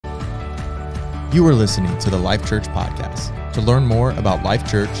You are listening to the Life Church podcast. To learn more about Life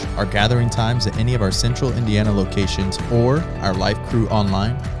Church, our gathering times at any of our Central Indiana locations, or our Life Crew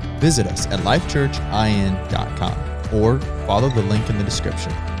online, visit us at lifechurchin.com or follow the link in the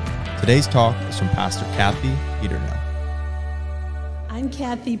description. Today's talk is from Pastor Cathy Peternel. I'm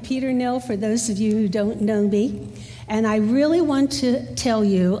Cathy Peternel, for those of you who don't know me, and I really want to tell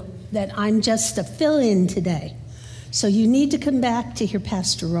you that I'm just a fill-in today. So you need to come back to hear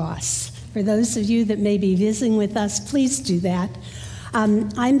Pastor Ross. For those of you that may be visiting with us, please do that.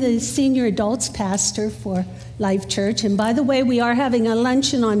 I'm the senior adults pastor for Life Church, and by the way, we are having a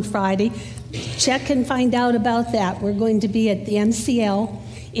luncheon on Friday. Check and find out about that. We're going to be at the MCL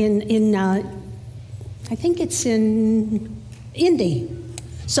in I think it's in Indy.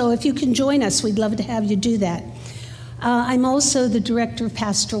 So if you can join us, we'd love to have you do that. I'm also the director of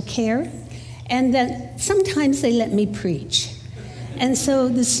pastoral care, and that sometimes they let me preach. And so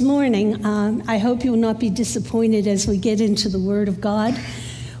this morning, I hope you will not be disappointed as we get into the Word of God.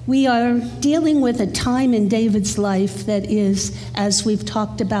 We are dealing with a time in David's life that is, as we've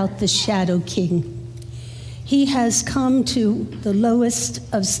talked about, the shadow king. He has come to the lowest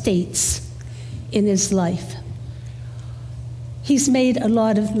of states in his life. He's made a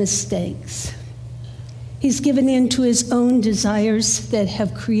lot of mistakes. He's given in to his own desires that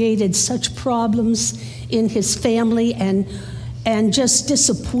have created such problems in his family and just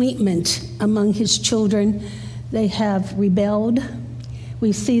disappointment among his children. They have rebelled.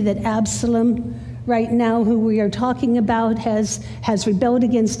 We see that Absalom, right now, who we are talking about, has rebelled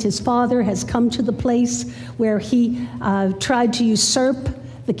against his father, has come to the place where he tried to usurp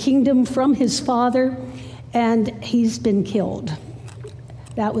the kingdom from his father, and he's been killed.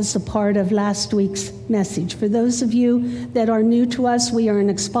 That was a part of last week's message. For those of you that are new to us, we are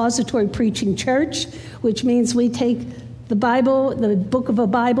an expository preaching church, which means we take the Bible, the book of a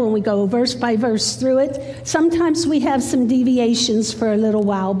Bible, and we go verse by verse through it. Sometimes we have some deviations for a little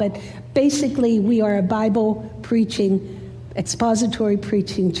while, but basically we are a Bible preaching, expository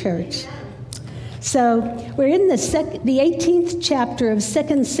preaching church. So we're in the 18th chapter of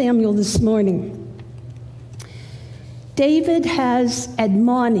 2 Samuel this morning. David has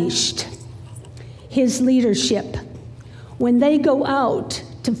admonished his leadership when they go out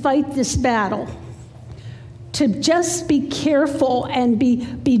to fight this battle to just be careful and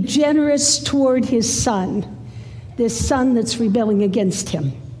be generous toward his son, this son that's rebelling against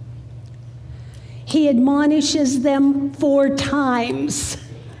him. He admonishes them 4 times.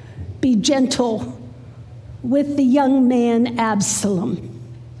 Be gentle with the young man Absalom.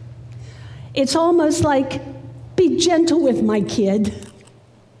 It's almost like, be gentle with my kid.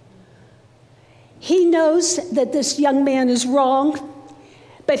 He knows that this young man is wrong,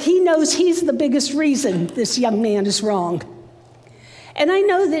 but he knows he's the biggest reason this young man is wrong. And I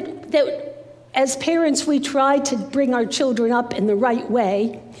know that as parents, we try to bring our children up in the right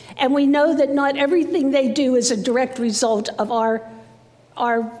way, and we know that not everything they do is a direct result of our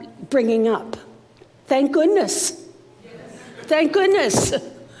bringing up. Thank goodness. Thank goodness.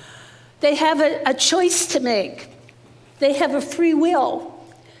 They have a choice to make. They have a free will.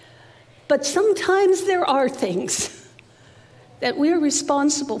 But sometimes there are things that we're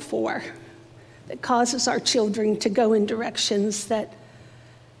responsible for that causes our children to go in directions that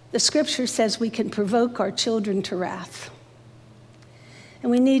the scripture says we can provoke our children to wrath. And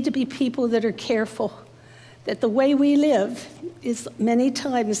we need to be people that are careful that the way we live is many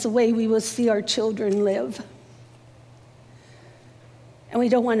times the way we will see our children live. And we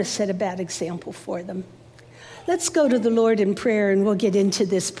don't want to set a bad example for them. Let's go to the Lord in prayer and we'll get into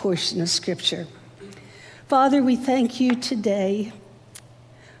this portion of scripture. Father, we thank you today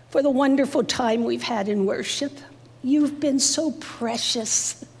for the wonderful time we've had in worship. You've been so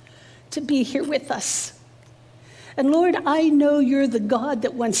precious to be here with us. And Lord, I know you're the God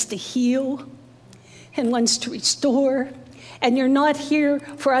that wants to heal and wants to restore. And you're not here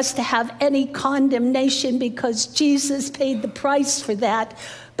for us to have any condemnation because Jesus paid the price for that.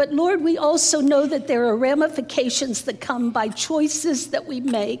 But Lord, we also know that there are ramifications that come by choices that we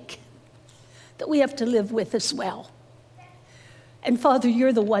make that we have to live with as well. And Father,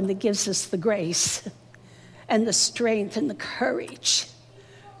 you're the one that gives us the grace and the strength and the courage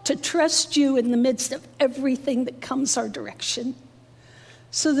to trust you in the midst of everything that comes our direction.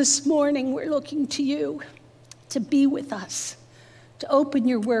 So this morning, we're looking to you to be with us, to open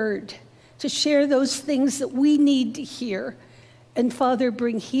your word, to share those things that we need to hear. And Father,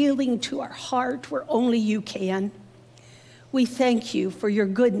 bring healing to our heart where only you can. We thank you for your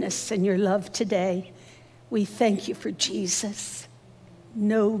goodness and your love today. We thank you for Jesus.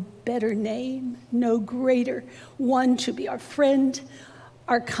 No better name, no greater one to be our friend,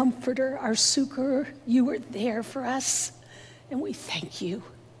 our comforter, our succorer. You were there for us, and we thank you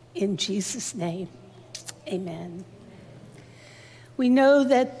in Jesus' name. Amen. We know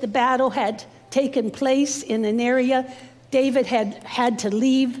that the battle had taken place in an area. David had to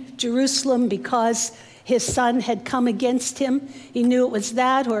leave Jerusalem because his son had come against him. He knew it was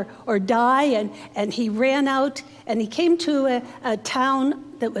that or die, and he ran out, and he came to a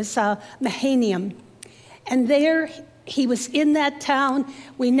town that was Mahanaim. And there he was in that town.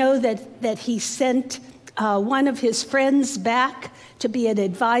 We know that he sent one of his friends back to be an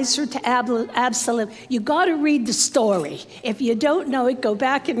advisor to Absalom. You got to read the story. If you don't know it, go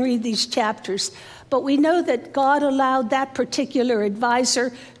back and read these chapters. But we know that God allowed that particular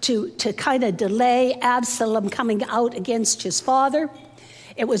advisor to kind of delay Absalom coming out against his father.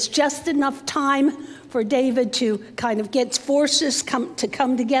 It was just enough time for David to kind of get forces come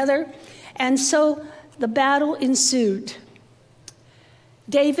together. And so the battle ensued.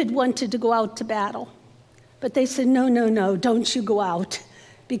 David wanted to go out to battle. But they said, no, don't you go out,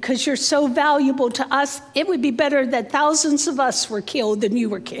 because you're so valuable to us. It would be better that thousands of us were killed than you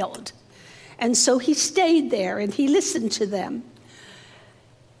were killed. And so he stayed there and he listened to them.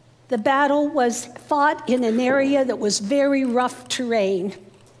 The battle was fought in an area that was very rough terrain.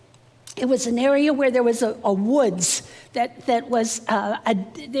 It was an area where there was a woods that was,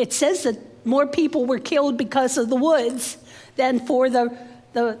 it says that more people were killed because of the woods than for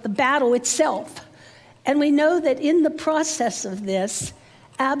the battle itself. And we know that in the process of this,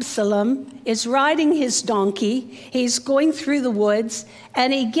 Absalom is riding his donkey. He's going through the woods,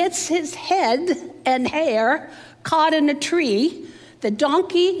 and he gets his head and hair caught in a tree. The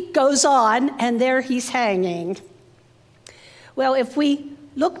donkey goes on, and there he's hanging. Well, if we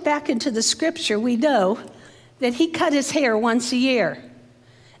look back into the scripture, we know that he cut his hair once a year.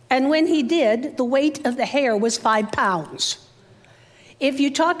 And when he did, the weight of the hair was 5 pounds. If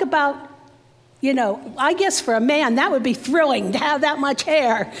you talk about, I guess for a man, that would be thrilling to have that much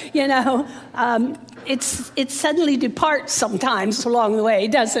hair, It suddenly departs sometimes along the way,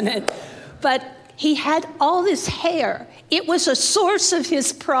 doesn't it? But he had all this hair. It was a source of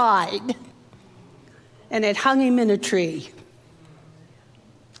his pride. And it hung him in a tree.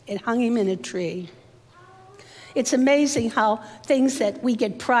 It hung him in a tree. It's amazing how things that we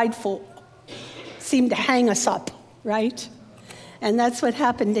get prideful seem to hang us up, right? And that's what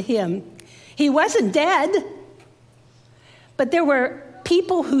happened to him. He wasn't dead, but there were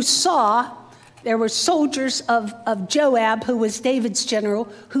people who saw, there were soldiers of Joab, who was David's general,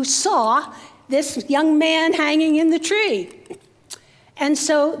 who saw this young man hanging in the tree. And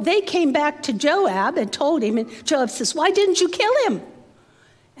so they came back to Joab and told him, and Joab says, "Why didn't you kill him?"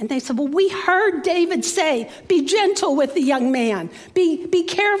 And they said, "Well, we heard David say, be gentle with the young man. Be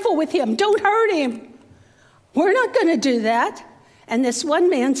careful with him. Don't hurt him. We're not going to do that." And this one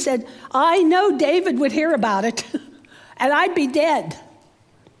man said, "I know David would hear about it, and I'd be dead."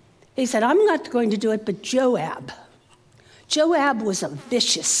 He said, "I'm not going to do it, but Joab." Joab was a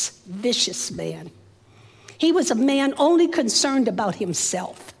vicious, vicious man. He was a man only concerned about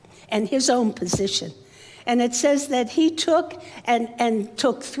himself and his own position. And it says that he took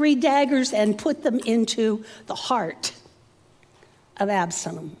 3 daggers and put them into the heart of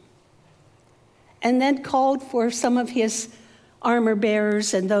Absalom. And then called for some of his armor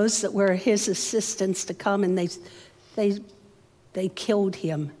bearers and those that were his assistants to come, and they killed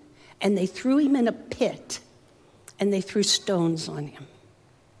him. And they threw him in a pit, and they threw stones on him.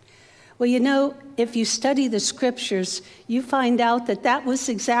 Well, if you study the scriptures, you find out that that was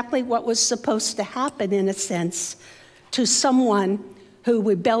exactly what was supposed to happen, in a sense, to someone who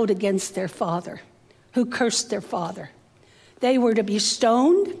rebelled against their father, who cursed their father. They were to be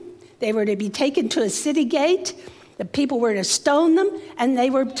stoned. They were to be taken to a city gate. The people were to stone them, and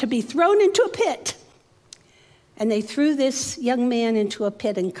they were to be thrown into a pit. And they threw this young man into a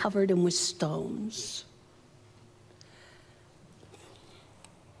pit and covered him with stones.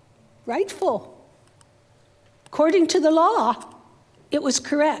 Rightful. According to the law, it was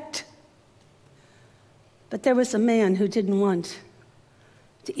correct. But there was a man who didn't want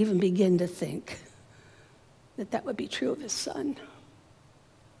to even begin to think that that would be true of his son.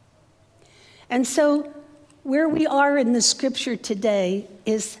 And so where we are in the scripture today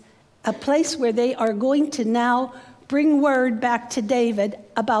is a place where they are going to now bring word back to David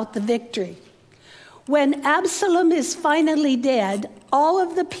about the victory. When Absalom is finally dead, all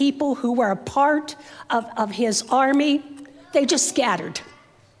of the people who were a part of his army, they just scattered.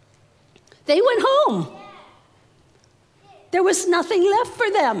 They went home. There was nothing left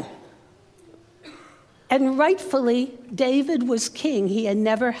for them. And rightfully, David was king. He had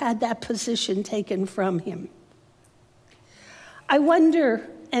never had that position taken from him. I wonder,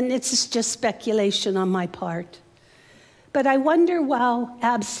 and it's just speculation on my part, but I wonder while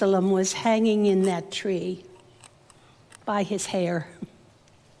Absalom was hanging in that tree by his hair,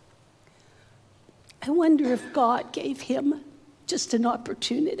 I wonder if God gave him just an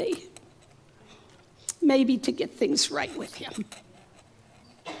opportunity, maybe to get things right with him.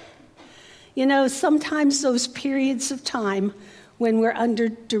 You know, sometimes those periods of time when we're under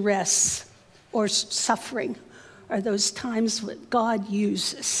duress or suffering are those times that God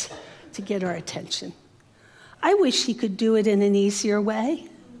uses to get our attention. I wish he could do it in an easier way.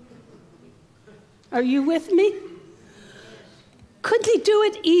 Are you with me? Couldn't he do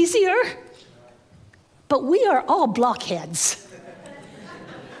it easier? But we are all blockheads.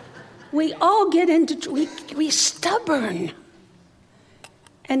 We all get into, we're stubborn.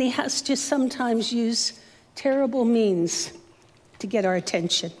 And he has to sometimes use terrible means to get our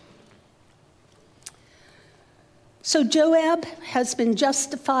attention. So Joab has been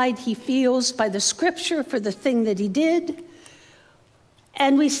justified, he feels, by the scripture for the thing that he did.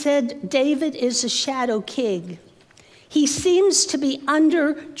 And we said David is a shadow king. He seems to be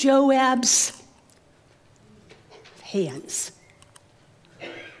under Joab's hands.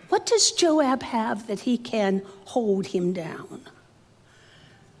 What does Joab have that he can hold him down?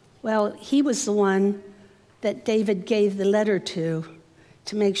 Well, he was the one that David gave the letter to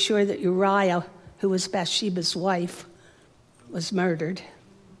make sure that Uriah, who was Bathsheba's wife, was murdered.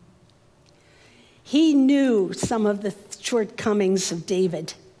 He knew some of the shortcomings of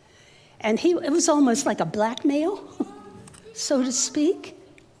David, and it was almost like a blackmail, so to speak.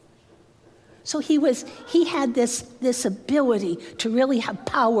 So he had this ability to really have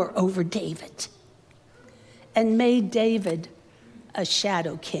power over David, and made David a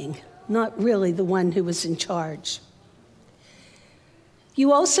shadow king, not really the one who was in charge.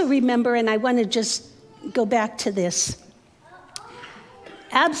 You also remember, and I want to just go back to this,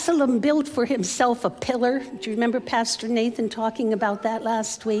 Absalom built for himself a pillar. Do you remember Pastor Nathan talking about that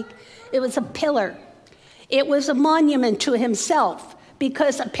last week? It was a pillar. It was a monument to himself,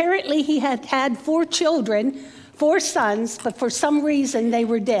 because apparently he had had 4 children, 4 sons, but for some reason they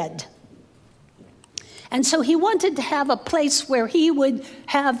were dead. And so he wanted to have a place where he would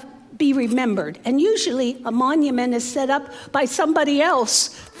be remembered. And usually a monument is set up by somebody else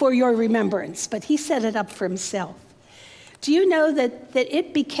for your remembrance, but he set it up for himself. Do you know that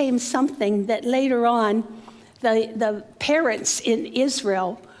it became something that later on the parents in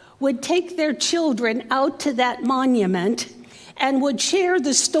Israel would take their children out to that monument and would share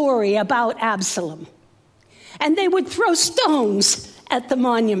the story about Absalom. And they would throw stones at the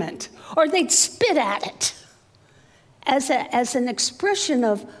monument, or they'd spit at it as an expression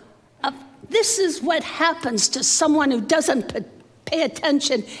of this is what happens to someone who doesn't pay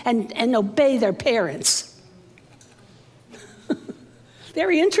attention and obey their parents.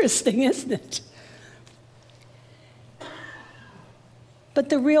 Very interesting, isn't it? But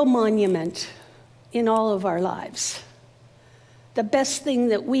the real monument in all of our lives, the best thing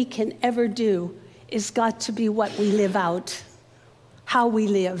that we can ever do is got to be what we live out, how we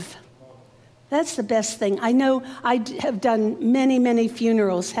live. That's the best thing. I know I have done many, many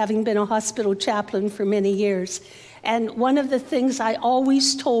funerals, having been a hospital chaplain for many years. And one of the things I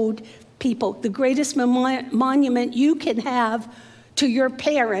always told people, the greatest monument you can have to your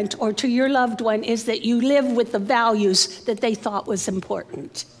parent or to your loved one is that you live with the values that they thought was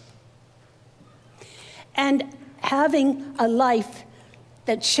important. And having a life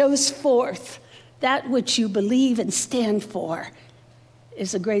that shows forth that which you believe and stand for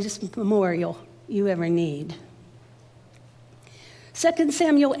is the greatest memorial you ever need. 2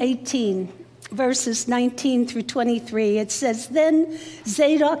 Samuel 18, verses 19 through 23, it says, Then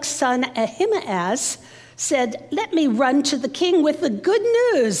Zadok's son Ahimaaz said, Let me run to the king with the good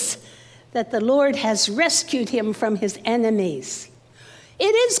news that the Lord has rescued him from his enemies.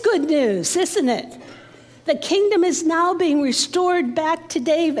 It is good news, isn't it? The kingdom is now being restored back to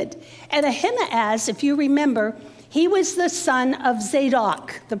David. And Ahimaaz, if you remember, he was the son of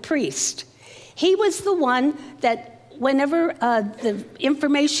Zadok, the priest. He was the one that whenever the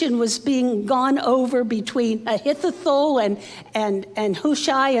information was being gone over between Ahithophel and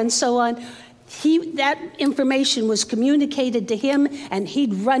Hushai and so on, that information was communicated to him, and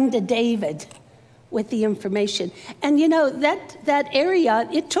he'd run to David with the information. And you know, that area,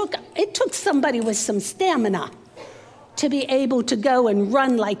 it took somebody with some stamina to be able to go and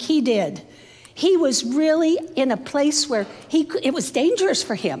run like he did. He was really in a place where it was dangerous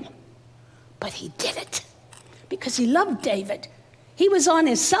for him, but he did it because he loved David. He was on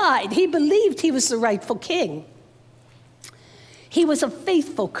his side. He believed he was the rightful king. He was a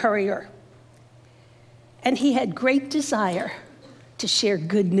faithful courier, and he had great desire to share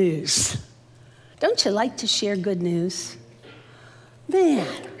good news. Don't you like to share good news? Man,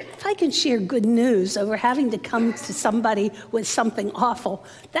 if I can share good news over having to come to somebody with something awful,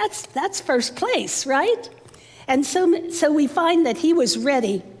 that's first place, right? And so we find that he was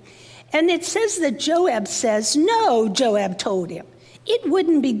ready. And it says that Joab says, no, Joab told him, it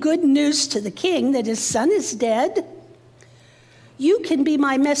wouldn't be good news to the king that his son is dead. You can be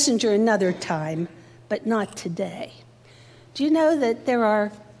my messenger another time, but not today. Do you know that there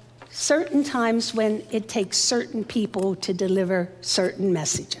are certain times when it takes certain people to deliver certain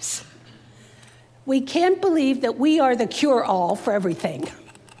messages? We can't believe that we are the cure-all for everything.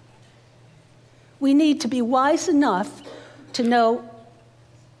 We need to be wise enough to know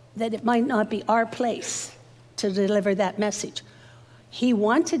that it might not be our place to deliver that message. He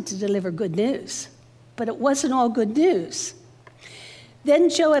wanted to deliver good news, but it wasn't all good news. Then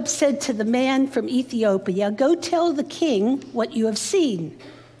Joab said to the man from Ethiopia, go tell the king what you have seen.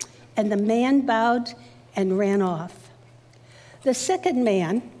 And the man bowed and ran off. The second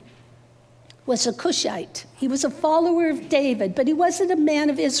man was a Cushite. He was a follower of David, but he wasn't a man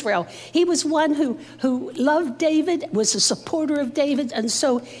of Israel. He was one who loved David, was a supporter of David, and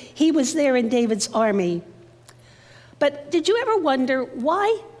so he was there in David's army. But did you ever wonder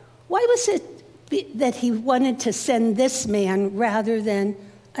why was it that he wanted to send this man rather than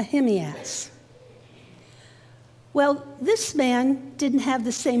Ahimaaz? Well, this man didn't have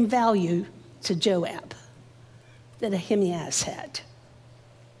the same value to Joab that Ahimaaz had.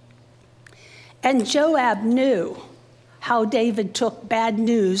 And Joab knew how David took bad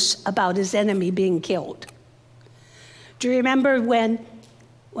news about his enemy being killed. Do you remember when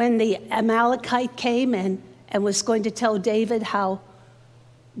the Amalekite came and was going to tell David how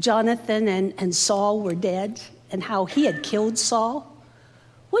Jonathan and Saul were dead and how he had killed Saul?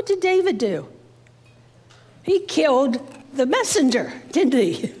 What did David do? He killed the messenger, didn't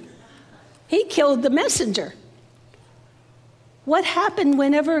he? He killed the messenger. What happened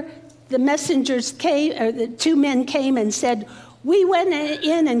whenever the messengers came, or the two men came and said, we went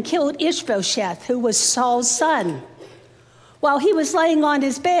in and killed Ishbosheth, who was Saul's son, while he was laying on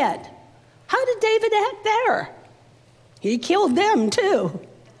his bed? How did David act there? He killed them too.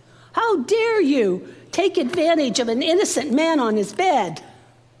 How dare you take advantage of an innocent man on his bed?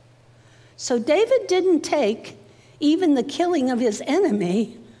 So David didn't take even the killing of his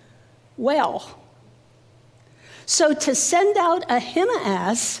enemy well. So to send out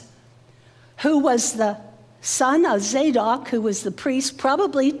Ahimaaz, who was the son of Zadok, who was the priest,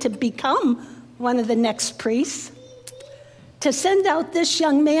 probably to become one of the next priests, to send out this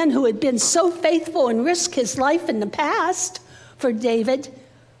young man who had been so faithful and risked his life in the past for David,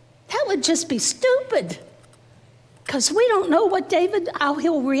 that would just be stupid, because we don't know how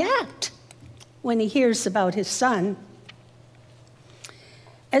he'll react when he hears about his son.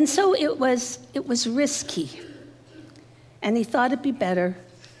 And so it was risky. And he thought it'd be better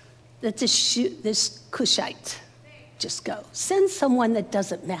that this Cushite just go. Send someone that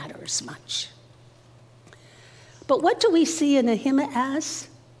doesn't matter as much. But what do we see in Ahimaaz?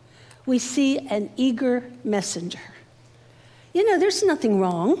 We see an eager messenger. You know, there's nothing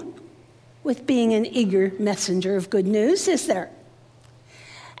wrong with being an eager messenger of good news, is there?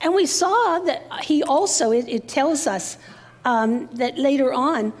 And we saw that he also, it tells us that later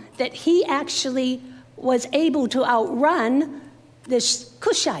on, that he actually was able to outrun this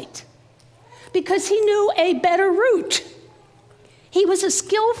Cushite because he knew a better route. He was a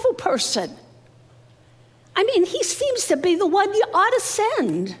skillful person. I mean, he seems to be the one you ought to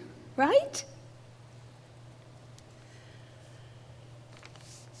send, right?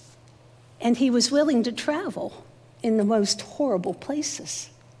 And he was willing to travel in the most horrible places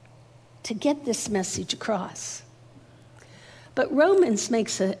to get this message across. But Romans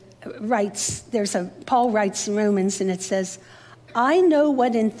Paul writes in Romans, and it says, I know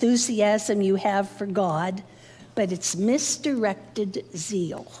what enthusiasm you have for God, but it's misdirected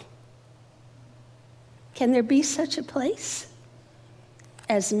zeal. Can there be such a place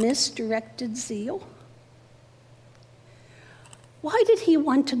as misdirected zeal? Why did he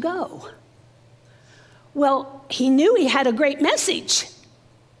want to go? Well, he knew he had a great message.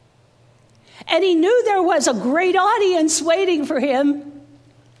 And he knew there was a great audience waiting for him.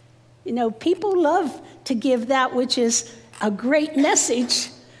 You know, people love to give that which is a great message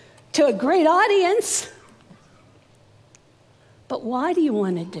to a great audience. But why do you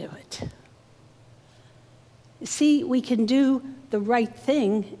want to do it? You see, we can do the right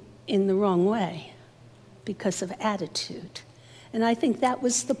thing in the wrong way because of attitude. And I think that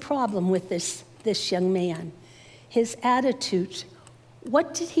was the problem with this young man. His attitude.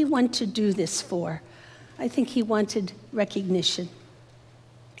 What did he want to do this for? I think he wanted recognition.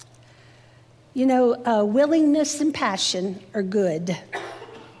 You know, willingness and passion are good,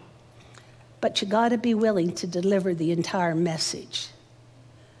 but you got to be willing to deliver the entire message.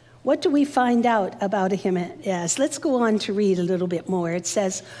 What do we find out about Ahimaaz? Let's go on to read a little bit more. It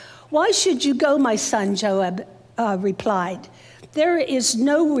says, "Why should you go, my son?" Joab replied. "There is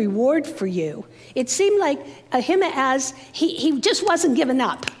no reward for you." It seemed like Ahimaaz, he just wasn't giving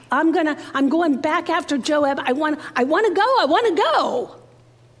up. I'm going back after Joab. I want to go.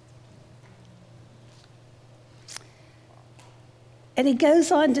 And he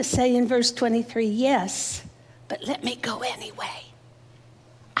goes on to say in verse 23, "Yes, but let me go anyway.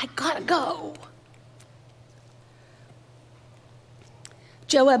 I gotta go."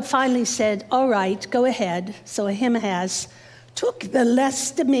 Joab finally said, "All right, go ahead." So Ahimaaz took the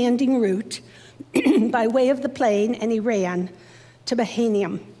less demanding route by way of the plain, and he ran to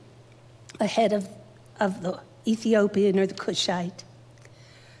Mahanaim ahead of the Ethiopian or the Cushite.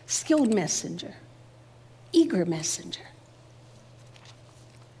 Skilled messenger, eager messenger.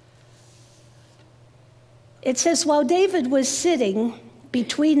 It says, while David was sitting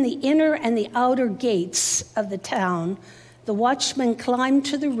between the inner and the outer gates of the town, the watchman climbed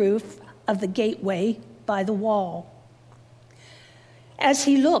to the roof of the gateway by the wall. As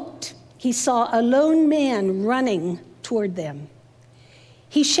he looked, he saw a lone man running toward them.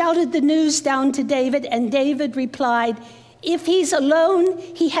 He shouted the news down to David, and David replied, "If he's alone,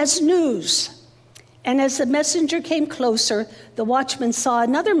 he has news." And as the messenger came closer, the watchman saw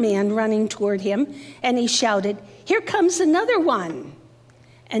another man running toward him, and he shouted, "Here comes another one."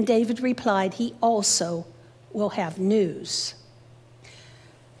 And David replied, "He also will have news."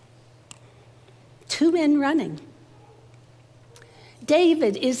 Two men running.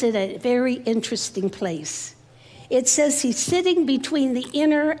 David is in a very interesting place. It says he's sitting between the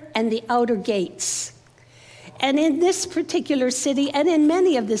inner and the outer gates. And in this particular city, and in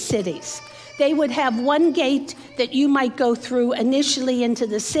many of the cities, they would have one gate that you might go through initially into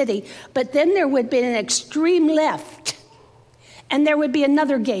the city, but then there would be an extreme left, and there would be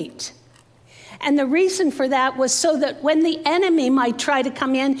another gate. And the reason for that was so that when the enemy might try to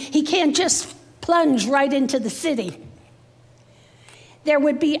come in, he can't just plunge right into the city. There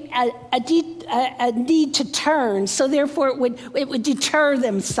would be a need to turn, so therefore it would deter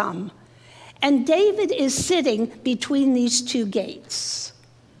them some. And David is sitting between these two gates.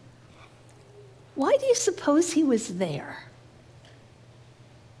 Why do you suppose he was there?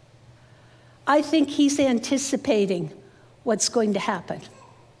 I think he's anticipating what's going to happen.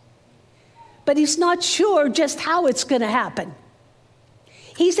 But he's not sure just how it's going to happen.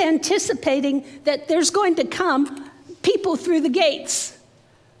 He's anticipating that there's going to come people through the gates.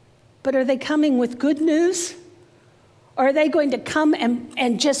 But are they coming with good news? Or are they going to come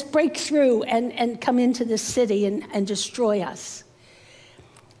and just break through and come into the city and destroy us?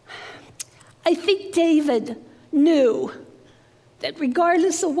 I think David knew that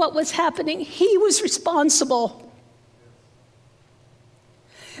regardless of what was happening, he was responsible.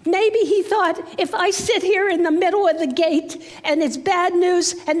 Maybe he thought, if I sit here in the middle of the gate and it's bad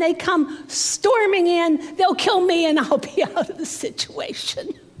news and they come storming in, they'll kill me and I'll be out of the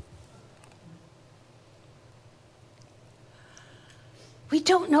situation. We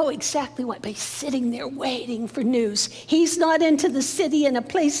don't know exactly what, but he's sitting there waiting for news. He's not into the city in a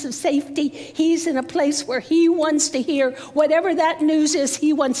place of safety. He's in a place where he wants to hear whatever that news is,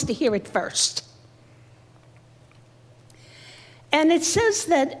 he wants to hear it first. And it says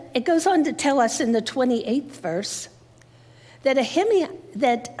that, it goes on to tell us in the 28th verse, that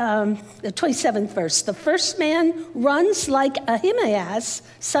the 27th verse, the first man runs like Ahimaaz,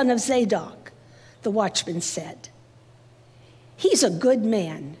 son of Zadok, the watchman said. He's a good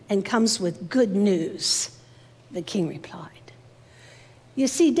man and comes with good news, the king replied. You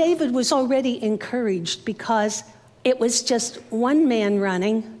see, David was already encouraged because it was just one man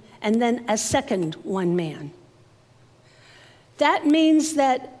running and then a second one man. That means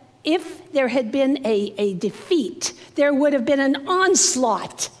that if there had been a defeat, there would have been an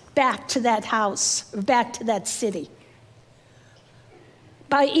onslaught back to that house, or back to that city,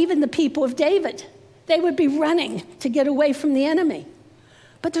 by even the people of David. They would be running to get away from the enemy.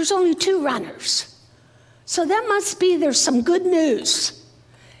 But there's only two runners. So that must be there's some good news.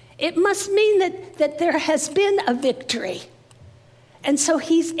 It must mean that there has been a victory. And so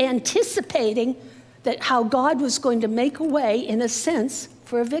he's anticipating that how God was going to make a way, in a sense,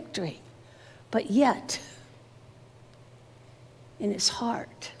 for a victory. But yet, in his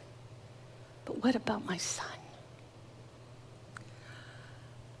heart, but what about my son?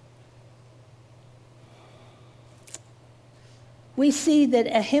 We see that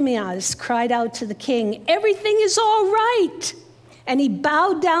Ahimaaz cried out to the king, "Everything is all right. And he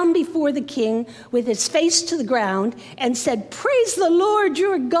bowed down before the king with his face to the ground and said, "Praise the Lord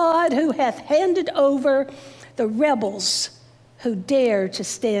your God, who hath handed over the rebels who dare to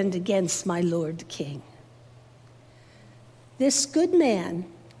stand against my lord the king." This good man,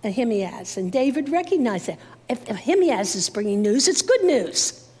 Ahimaaz, and David recognized that. If Ahimaaz is bringing news, it's good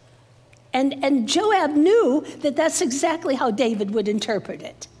news. And Joab knew that that's exactly how David would interpret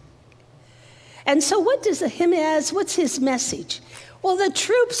it. And so what does Ahimaaz, what's his message? Well, the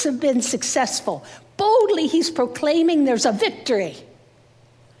troops have been successful. Boldly, he's proclaiming there's a victory.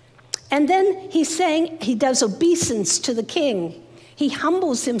 And then he's saying he does obeisance to the king. He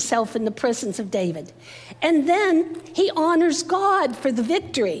humbles himself in the presence of David. And then he honors God for the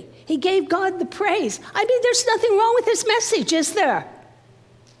victory. He gave God the praise. I mean, there's nothing wrong with his message, is there?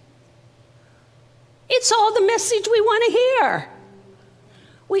 It's all the message we want to hear.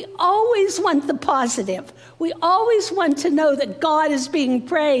 We always want the positive. We always want to know that God is being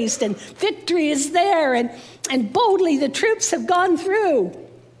praised and victory is there and boldly the troops have gone through.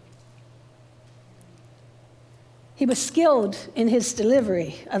 He was skilled in his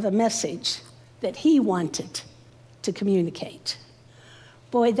delivery of a message that he wanted to communicate.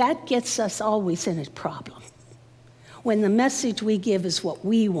 Boy, that gets us always in a problem. When the message we give is what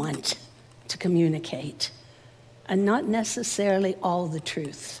we want to communicate, and not necessarily all the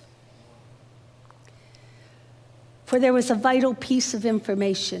truth. For there was a vital piece of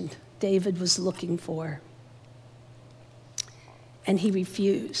information David was looking for, and he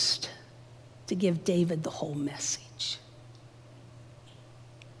refused to give David the whole message.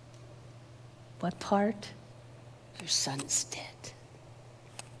 What part? Your son's dead.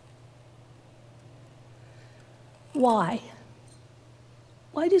 Why?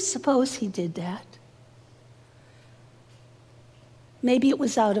 Why do you suppose he did that? Maybe it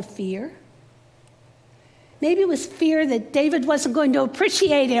was out of fear. Maybe it was fear that David wasn't going to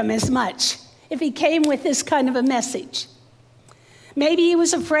appreciate him as much if he came with this kind of a message. Maybe he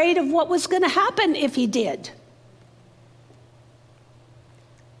was afraid of what was going to happen if he did.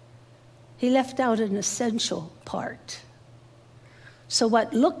 He left out an essential part. So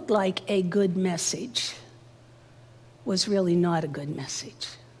what looked like a good message was really not a good message.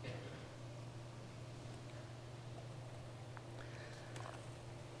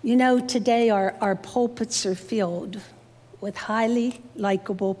 You know, today our pulpits are filled with highly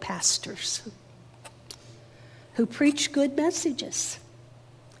likable pastors who preach good messages,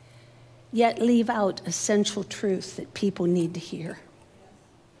 yet leave out essential truth that people need to hear.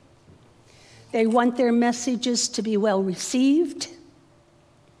 They want their messages to be well received,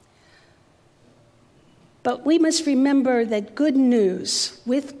 but we must remember that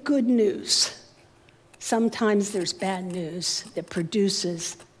with good news, sometimes there's bad news that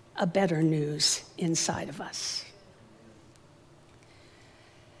produces a better news inside of us.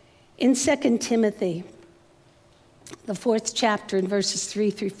 In 2 Timothy, the 4th chapter in verses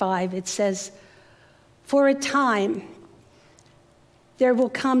 3-5, it says, "For a time there will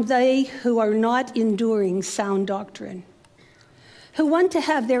come they who are not enduring sound doctrine, who want to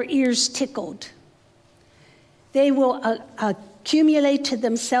have their ears tickled. They will accumulate to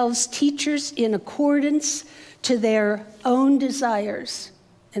themselves teachers in accordance to their own desires,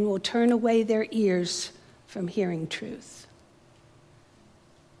 and will turn away their ears from hearing truth."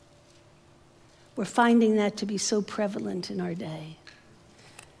 We're finding that to be so prevalent in our day.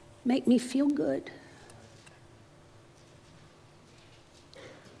 Make me feel good.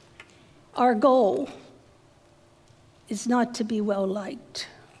 Our goal is not to be well liked.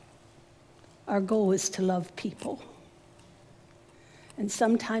 Our goal is to love people. And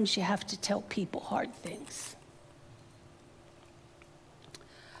sometimes you have to tell people hard things.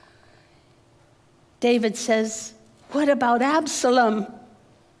 David says, "What about Absalom?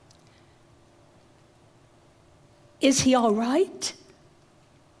 Is he all right?"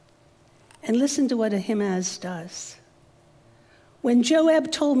 And listen to what Ahimaaz does. "When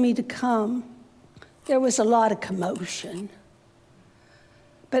Joab told me to come, there was a lot of commotion,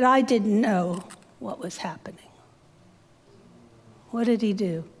 but I didn't know what was happening." What did he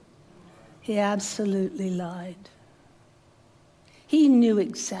do? He absolutely lied. He knew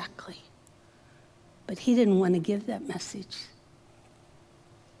exactly, but he didn't want to give that message.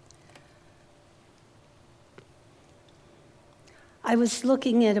 I was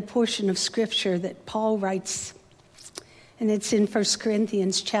looking at a portion of scripture that Paul writes, and it's in 1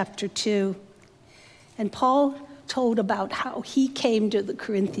 Corinthians chapter 2. And Paul told about how he came to the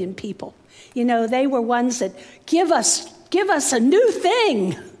Corinthian people. You know, they were ones that give us a new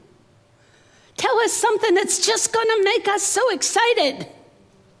thing. Tell us something that's just going to make us so excited.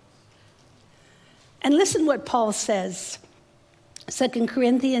 And listen what Paul says 1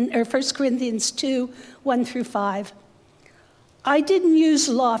 Corinthians 2, 1 through 5. I didn't use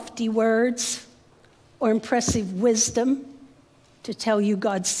lofty words or impressive wisdom to tell you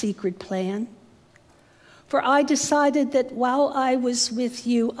God's secret plan. For I decided that while I was with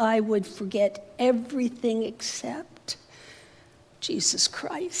you, I would forget everything except Jesus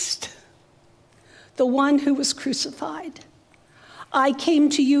Christ, the one who was crucified. I came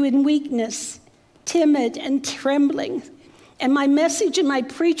to you in weakness, timid and trembling, and my message and my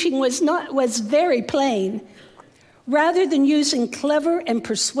preaching was very plain. Rather than using clever and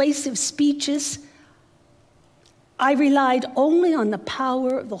persuasive speeches, I relied only on the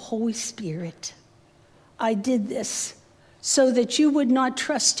power of the Holy Spirit. I did this so that you would not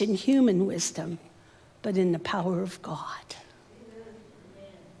trust in human wisdom, but in the power of God.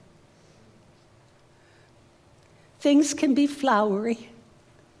 Things can be flowery.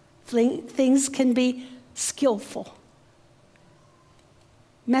 Things can be skillful.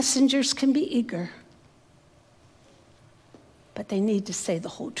 Messengers can be eager. But they need to say the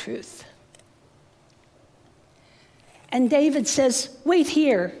whole truth. And David says, wait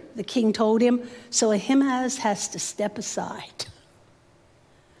here, the king told him, so Ahimaaz has to step aside.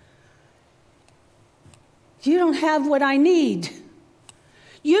 You don't have what I need.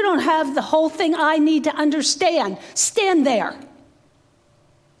 You don't have the whole thing I need to understand. Stand there.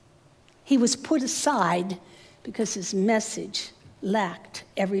 He was put aside because his message lacked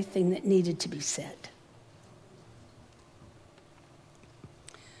everything that needed to be said.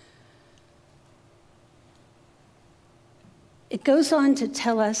 It goes on to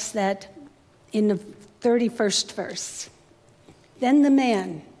tell us that in the 31st verse, then the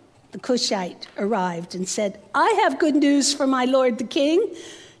man, the Cushite, arrived and said, I have good news for my lord the king.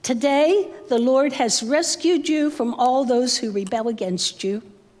 Today, the Lord has rescued you from all those who rebel against you.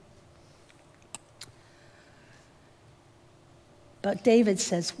 But David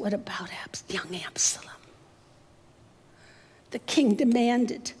says, what about young Absalom? The king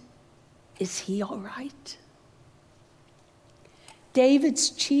demanded, is he all right?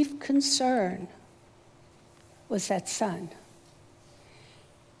 David's chief concern was that son.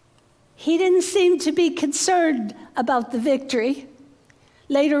 He didn't seem to be concerned about the victory.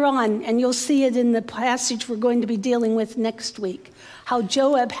 Later on, and you'll see it in the passage we're going to be dealing with next week, how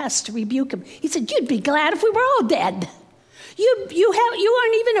Joab has to rebuke him. He said, you'd be glad if we were all dead. You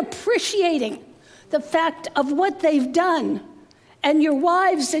aren't even appreciating the fact of what they've done. And your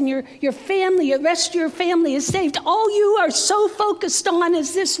wives and your family, the rest of your family is saved. All you are so focused on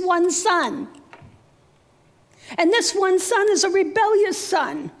is this one son. And this one son is a rebellious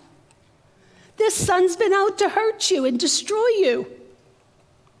son. This son's been out to hurt you and destroy you.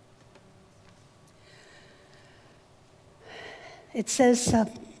 It says,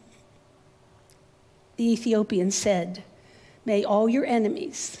 the Ethiopian said, may all your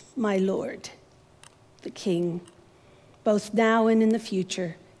enemies, my lord, the king, both now and in the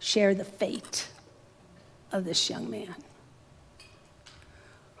future, share the fate of this young man.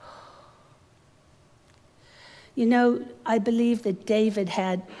 You know, I believe that David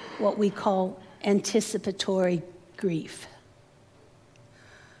had what we call anticipatory grief.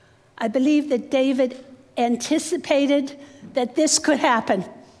 I believe that David anticipated that this could happen.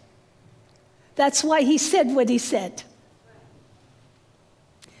 That's why he said what he said.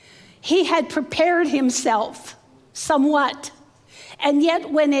 He had prepared himself somewhat. And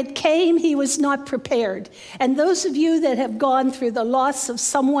yet when it came, he was not prepared. And those of you that have gone through the loss of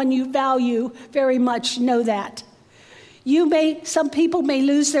someone you value very much know that. Some people may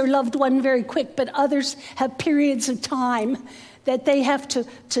lose their loved one very quick, but others have periods of time that they have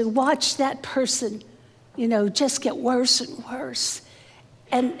to watch that person, just get worse and worse.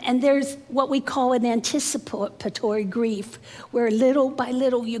 And there's what we call an anticipatory grief, where little by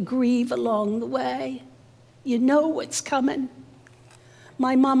little you grieve along the way. You know what's coming.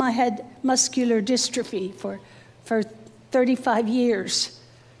 My mama had muscular dystrophy for 35 years.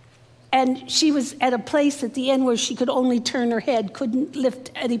 And she was at a place at the end where she could only turn her head, couldn't lift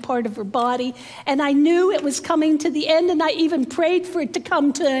any part of her body. And I knew it was coming to the end, and I even prayed for it to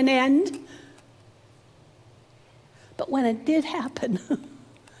come to an end. But when it did happen,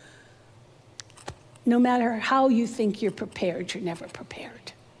 no matter how you think you're prepared, you're never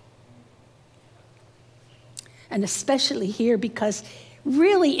prepared. And especially here, because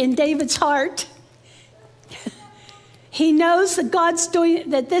really in David's heart, he knows that God's doing,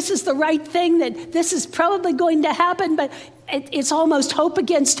 that this is the right thing, that this is probably going to happen, but it's almost hope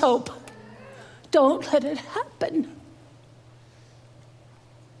against hope. Don't let it happen.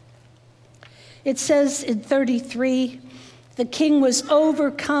 It says in 33, the king was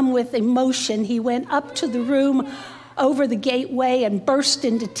overcome with emotion. He went up to the room over the gateway and burst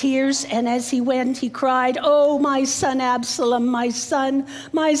into tears. And as he went, he cried, "Oh, my son Absalom, my son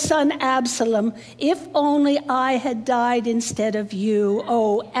Absalom, if only I had died instead of you.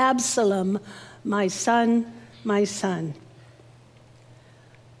 Oh, Absalom, my son, my son."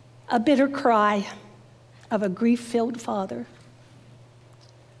 A bitter cry of a grief-filled father,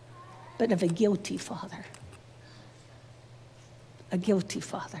 but of a guilty father. A guilty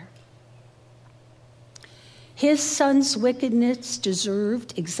father. His son's wickedness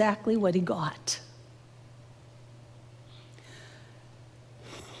deserved exactly what he got.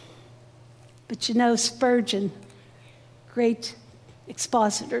 But you know, Spurgeon, great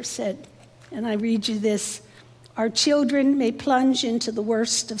expositor, said, and I read you this, "Our children may plunge into the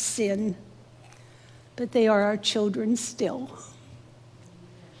worst of sin, but they are our children still."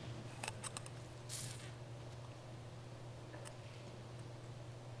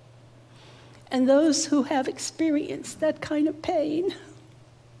 And those who have experienced that kind of pain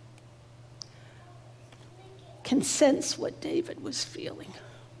can sense what David was feeling.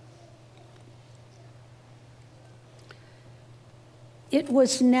 It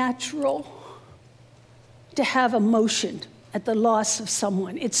was natural to have emotion at the loss of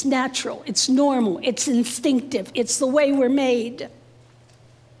someone. It's natural, it's normal, it's instinctive, it's the way we're made.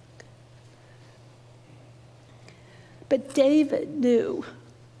 But David knew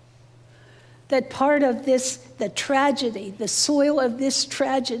that part of this, the tragedy, the soil of this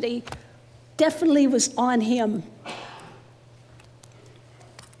tragedy, definitely was on him.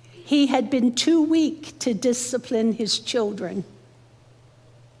 He had been too weak to discipline his children.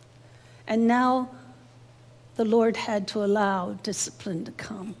 And now the Lord had to allow discipline to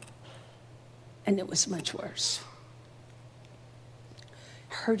come. And it was much worse.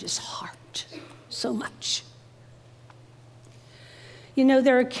 It hurt his heart so much. You know,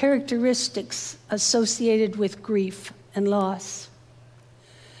 there are characteristics associated with grief and loss.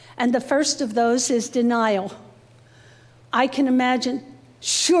 And the first of those is denial. I can imagine,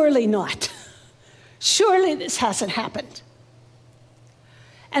 surely not. Surely this hasn't happened.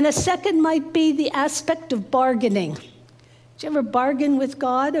 And a second might be the aspect of bargaining. Did you ever bargain with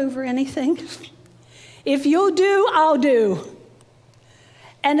God over anything? If you'll do, I'll do.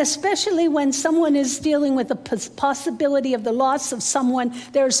 And especially when someone is dealing with the possibility of the loss of someone,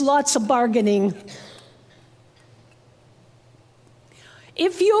 there's lots of bargaining.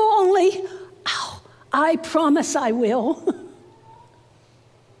 If you only, I promise I will.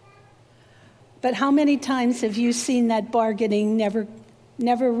 But how many times have you seen that bargaining never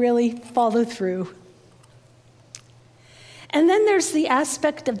really follow through? And then there's the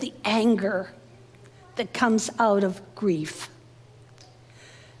aspect of the anger that comes out of grief.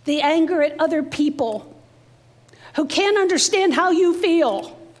 The anger at other people who can't understand how you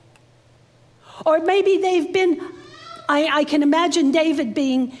feel. Or maybe they've been, I can imagine David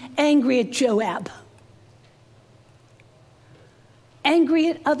being angry at Joab. Angry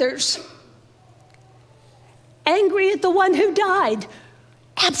at others. Angry at the one who died.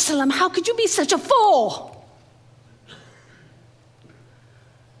 Absalom, how could you be such a fool?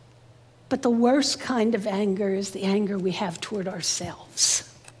 But the worst kind of anger is the anger we have toward ourselves.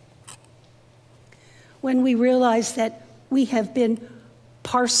 When we realize that we have been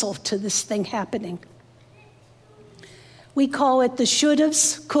parcel to this thing happening. We call it the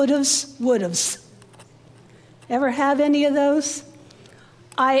should'ves, could'ves, would'ves. Ever have any of those?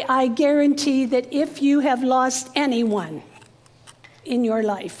 I guarantee that if you have lost anyone in your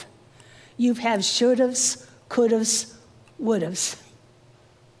life, you've had should'ves, could'ves, would'ves.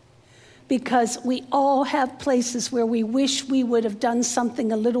 Because we all have places where we wish we would have done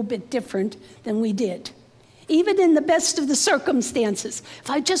something a little bit different than we did. Even in the best of the circumstances. If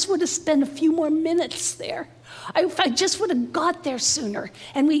I just would have spent a few more minutes there. If I just would have got there sooner.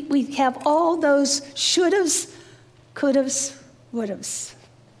 And we have all those should'ves, could'ves, would'ves.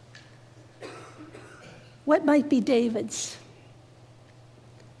 What might be David's?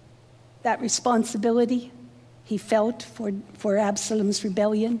 That responsibility he felt for Absalom's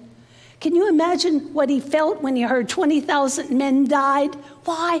rebellion. Can you imagine what he felt when he heard 20,000 men died?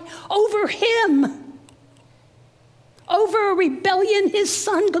 Why? Over him. Over a rebellion his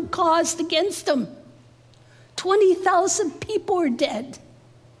son caused against him. 20,000 people are dead.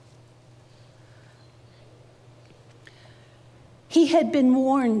 He had been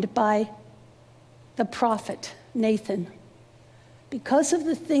warned by the prophet Nathan. Because of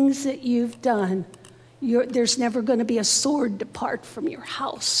the things that you've done, there's never going to be a sword depart from your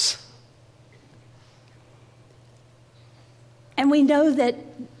house. And we know that,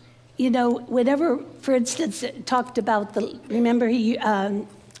 whenever, for instance, it talked about remember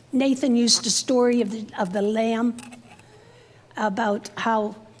Nathan used a story of the lamb about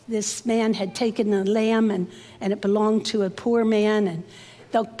how this man had taken a lamb and it belonged to a poor man. And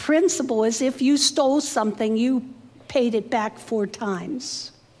the principle is if you stole something, you paid it back 4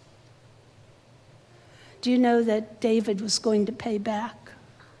 times. Do you know that David was going to pay back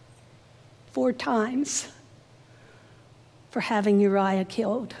 4 times for having Uriah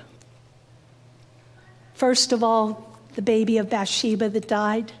killed? First of all, the baby of Bathsheba that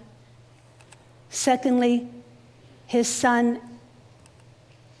died. Secondly, his son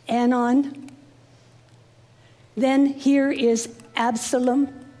Amnon. Then here is Absalom,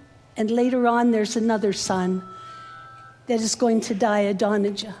 and later on there's another son that is going to die,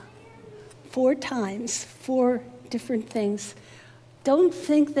 Adonijah. 4 times, 4 different things. Don't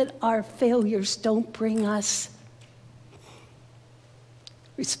think that our failures don't bring us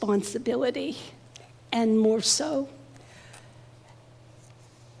responsibility, and more so.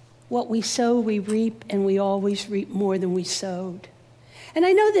 What we sow, we reap, and we always reap more than we sowed. And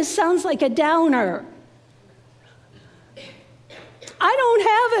I know this sounds like a downer. I don't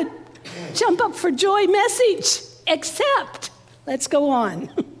have a jump up for joy message, except, let's go on.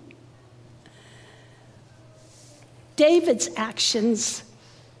 David's actions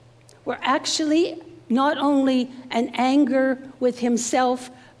were actually not only an anger with himself,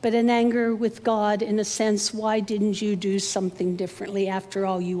 but an anger with God in a sense. Why didn't you do something differently? After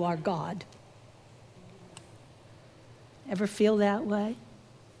all, you are God. Ever feel that way?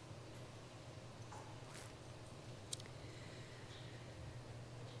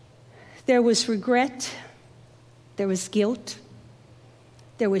 There was regret, there was guilt,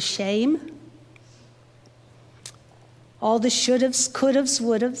 there was shame, all the should-haves, could-haves,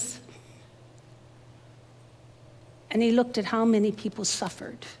 would-haves. And he looked at how many people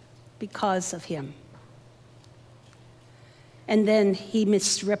suffered because of him. And then he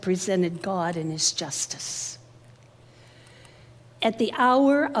misrepresented God in his justice. At the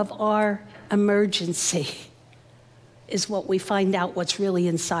hour of our emergency is what we find out what's really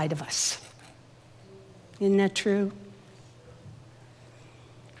inside of us. Isn't that true?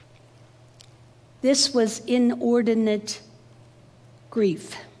 This was inordinate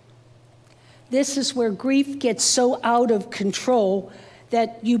grief. This is where grief gets so out of control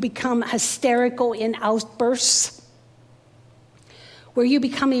that you become hysterical in outbursts, where you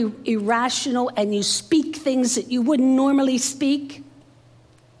become irrational and you speak things that you wouldn't normally speak.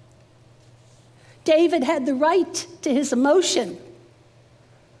 David had the right to his emotion,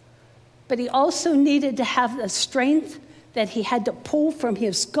 but he also needed to have the strength that he had to pull from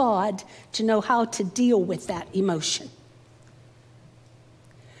his God to know how to deal with that emotion.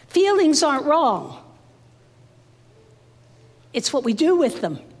 Feelings aren't wrong. It's what we do with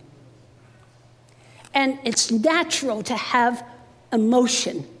them. And it's natural to have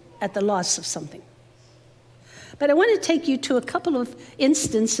emotion at the loss of something. But I want to take you to a couple of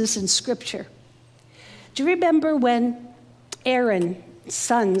instances in Scripture. Do you remember when Aaron's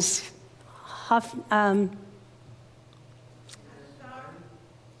sons,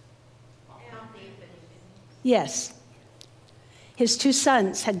 yes, his 2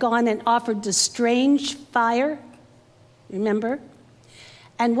 sons had gone and offered the strange fire, remember?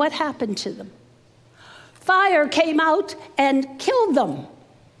 And what happened to them? Fire came out and killed them.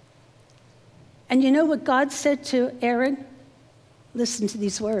 And you know what God said to Aaron? Listen to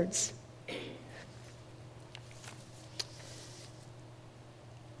these words.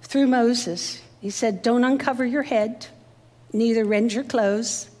 Through Moses, he said, "Don't uncover your head, neither rend your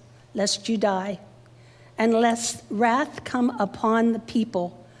clothes, lest you die, and lest wrath come upon the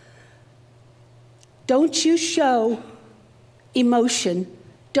people. Don't you show emotion.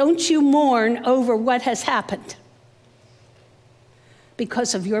 Don't you mourn over what has happened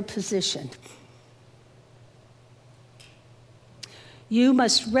because of your position. You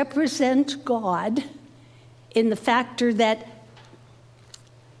must represent God in the factor that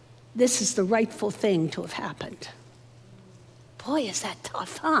this is the rightful thing to have happened." Boy, is that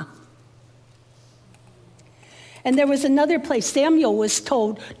tough, huh? And there was another place, Samuel was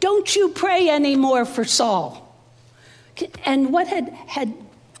told, "Don't you pray anymore for Saul." And what had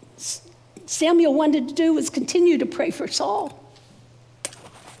Samuel wanted to do was continue to pray for Saul.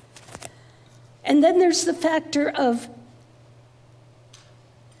 And then there's the factor of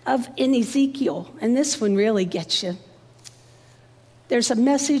in Ezekiel, and this one really gets you. There's a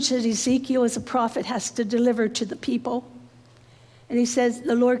message that Ezekiel as a prophet has to deliver to the people. And he says,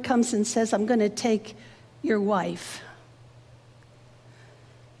 the Lord comes and says, "I'm going to take your wife,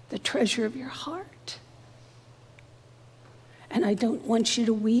 the treasure of your heart. And I don't want you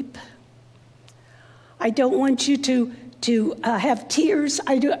to weep. I don't want you to have tears.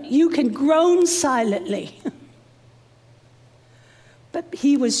 You can groan silently. But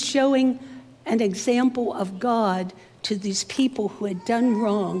he was showing an example of God to these people who had done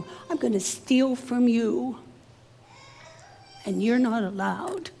wrong. I'm going to steal from you, and you're not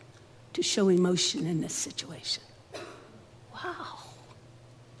allowed to show emotion in this situation. Wow.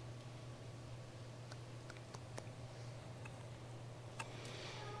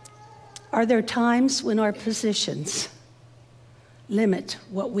 Are there times when our positions limit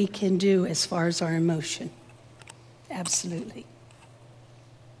what we can do as far as our emotion? Absolutely.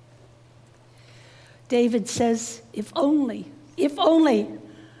 David says, if only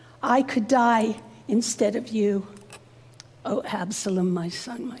I could die instead of you. Oh, Absalom, my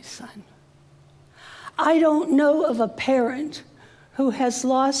son, my son. I don't know of a parent who has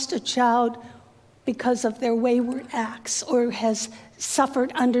lost a child because of their wayward acts or has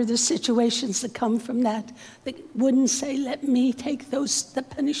suffered under the situations that come from that wouldn't say, let me take the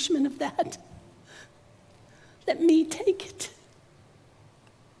punishment of that. Let me take it.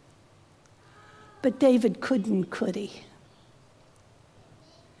 But David couldn't, could he?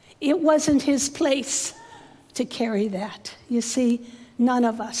 It wasn't his place to carry that. You see, none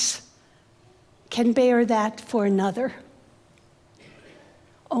of us can bear that for another.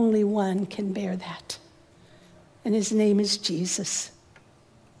 Only one can bear that, and his name is Jesus.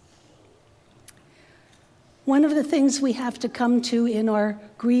 One of the things we have to come to in our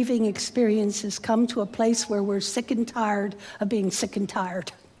grieving experience is come to a place where we're sick and tired of being sick and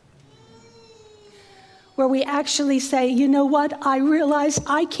tired. Where we actually say, you know what, I realize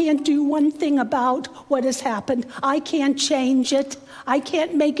I can't do one thing about what has happened. I can't change it. I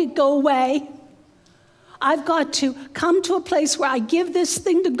can't make it go away. I've got to come to a place where I give this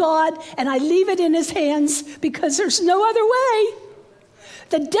thing to God and I leave it in his hands because there's no other way.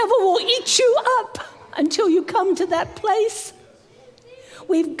 The devil will eat you up until you come to that place.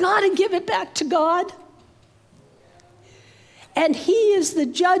 We've got to give it back to God. And he is the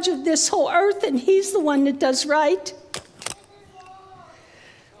judge of this whole earth, and he's the one that does right.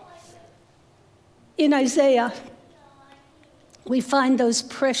 In Isaiah, we find those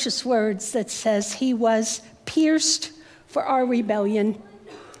precious words that says, he was pierced for our rebellion.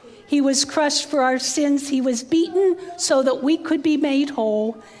 He was crushed for our sins. He was beaten so that we could be made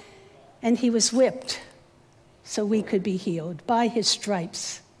whole. And he was whipped so we could be healed. By his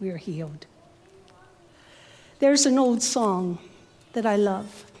stripes, we are healed. There's an old song that I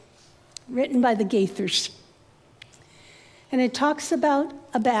love, written by the Gaithers. And it talks about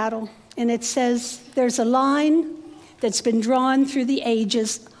a battle. And it says, there's a line that's been drawn through the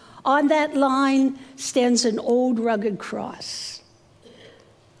ages. On that line stands an old rugged cross.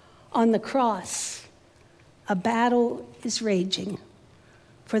 On the cross, a battle is raging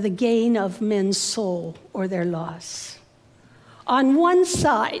for the gain of men's soul or their loss. On one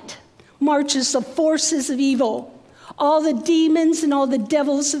side marches the forces of evil, all the demons and all the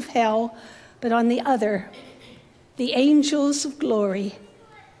devils of hell, but on the other, the angels of glory,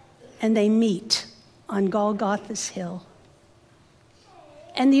 and they meet on Golgotha's hill.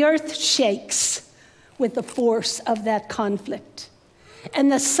 And the earth shakes with the force of that conflict.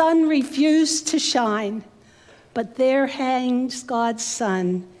 And the sun refused to shine, but there hangs God's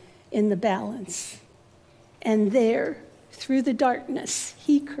Son in the balance. And there, through the darkness,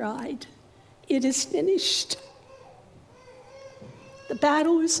 he cried, it is finished. The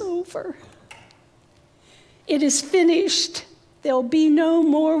battle is over. It is finished. There'll be no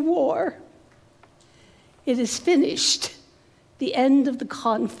more war. It is finished. The end of the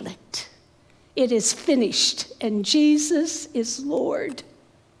conflict. It is finished, and Jesus is Lord.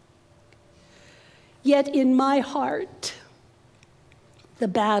 Yet in my heart, the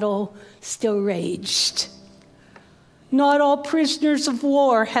battle still raged. Not all prisoners of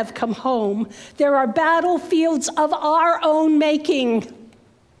war have come home. There are battlefields of our own making.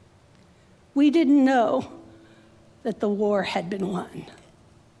 We didn't know that the war had been won.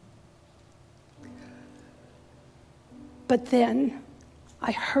 But then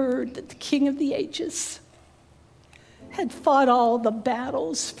I heard that the King of the Ages had fought all the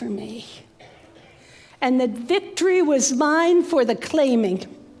battles for me, and that victory was mine for the claiming.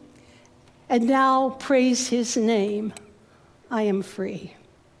 And now, praise his name, I am free.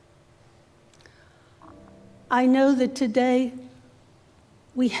 I know that today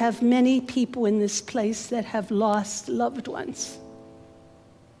we have many people in this place that have lost loved ones.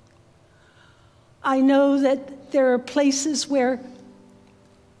 I know that there are places where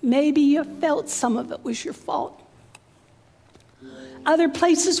maybe you felt some of it was your fault. Other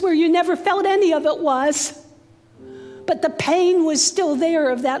places where you never felt any of it was, but the pain was still there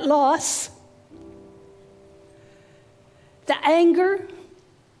of that loss. The anger,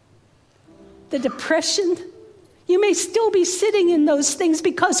 the depression. You may still be sitting in those things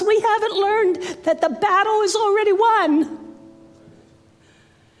because we haven't learned that the battle is already won.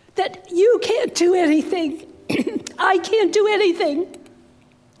 That you can't do anything. I can't do anything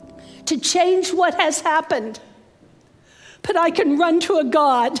to change what has happened. But I can run to a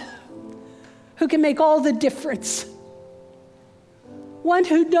God who can make all the difference. One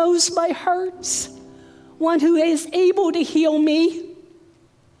who knows my hurts. One who is able to heal me.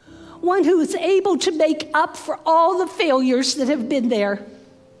 One who is able to make up for all the failures that have been there.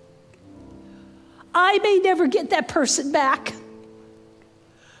 I may never get that person back,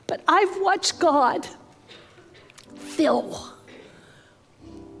 but I've watched God fill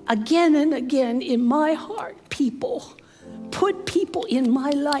again and again in my heart put people in my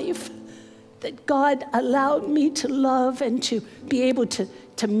life that God allowed me to love and to be able to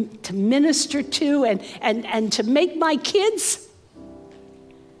minister to and to make my kids.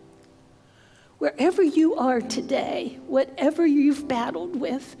 Wherever you are today, whatever you've battled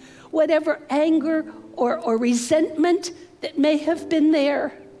with, whatever anger or resentment that may have been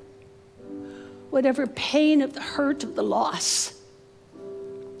there, whatever pain of the hurt of the loss,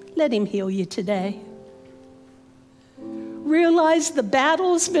 let him heal you today. Realize the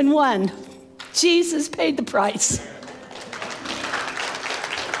battle's been won. Jesus paid the price.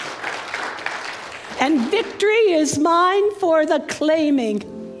 And victory is mine for the claiming.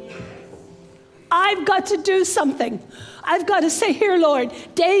 I've got to do something. I've got to say, here, Lord,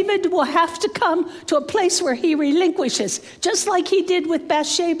 David will have to come to a place where he relinquishes, just like he did with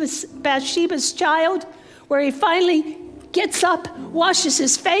Bathsheba's child, where he finally gets up, washes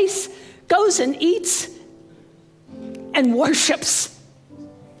his face, goes and eats, and worships.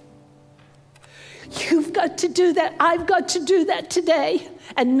 You've got to do that. I've got to do that today,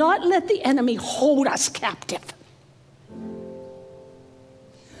 and not let the enemy hold us captive.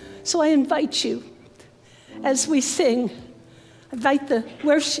 So I invite you, as we sing, invite the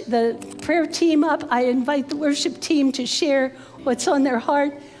prayer team up. I invite the worship team to share what's on their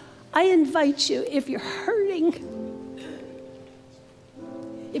heart. I invite you, if you're hurting,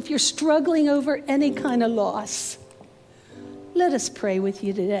 if you're struggling over any kind of loss, let us pray with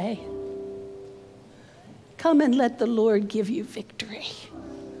you today. Come and let the Lord give you victory.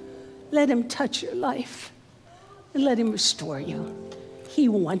 Let him touch your life and let him restore you. He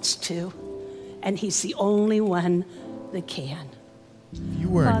wants to, and he's the only one that can. If you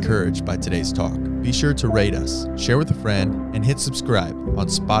were encouraged by today's talk, be sure to rate us, share with a friend, and hit subscribe on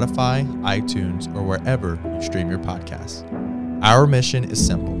Spotify, iTunes, or wherever you stream your podcasts. Our mission is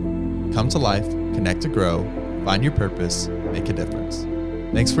simple. Come to life, connect to grow, find your purpose, make a difference.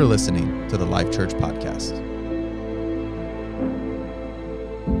 Thanks for listening to the Life Church Podcast.